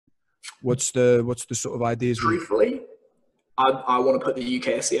What's the sort of ideas? Truthfully, I want to put the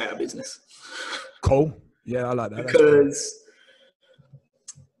UKSC out of business. Cool. Yeah, I like that. Because,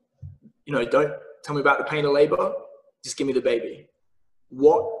 you know, don't tell me about the pain of labor. Just give me the baby.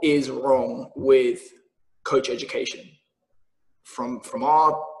 What is wrong with coach education? From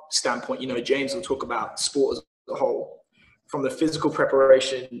our standpoint, you know, James will talk about sport as a whole. From the physical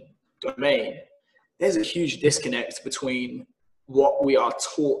preparation domain, there's a huge disconnect between what we are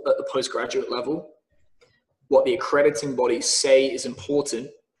taught at the postgraduate level, what the accrediting bodies say is important,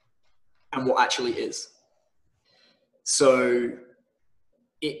 and what actually is. So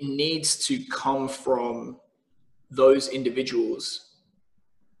it needs to come from those individuals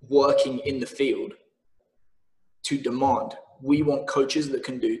working in the field to demand, we want coaches that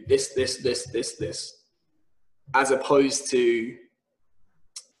can do this, as opposed to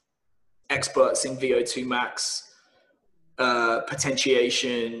experts in VO2 max,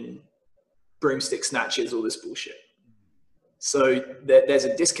 potentiation, broomstick snatches, all this bullshit. So there's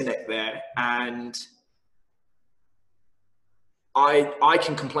a disconnect there, and I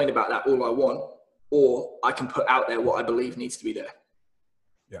can complain about that all I want, or I can put out there what I believe needs to be there.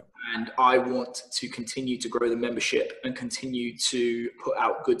 Yeah. And I want to continue to grow the membership and continue to put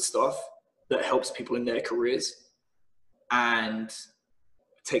out good stuff that helps people in their careers and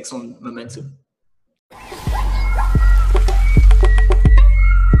takes on momentum.